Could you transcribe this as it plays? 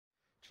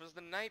'Twas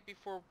the night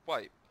before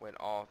wipe went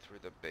all through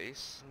the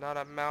base. Not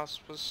a mouse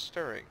was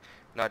stirring,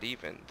 not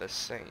even the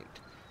saint.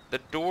 The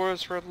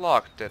doors were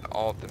locked and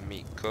all the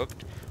meat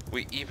cooked.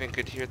 We even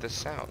could hear the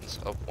sounds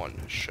of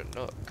one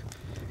Chinook.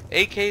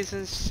 AKs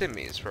and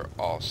Simmies were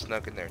all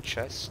snug in their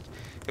chest.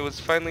 It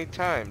was finally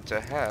time to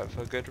have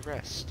a good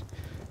rest.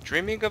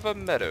 Dreaming of a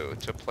meadow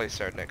to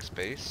place our next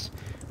base,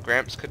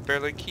 Gramps could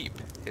barely keep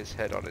his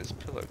head on his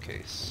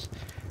pillowcase.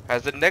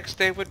 As the next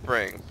day would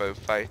bring both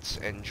fights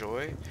and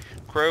joy,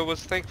 Crow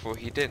was thankful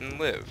he didn't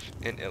live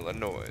in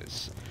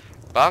Illinois.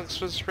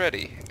 Box was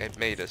ready and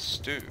made a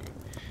stew.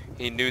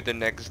 He knew the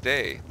next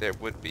day there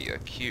would be a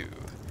queue.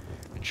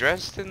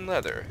 Dressed in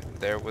leather,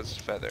 there was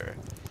Feather,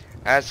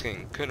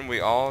 asking couldn't we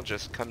all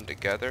just come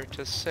together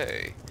to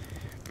say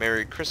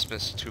Merry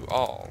Christmas to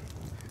all,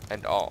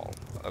 and all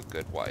a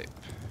good wipe.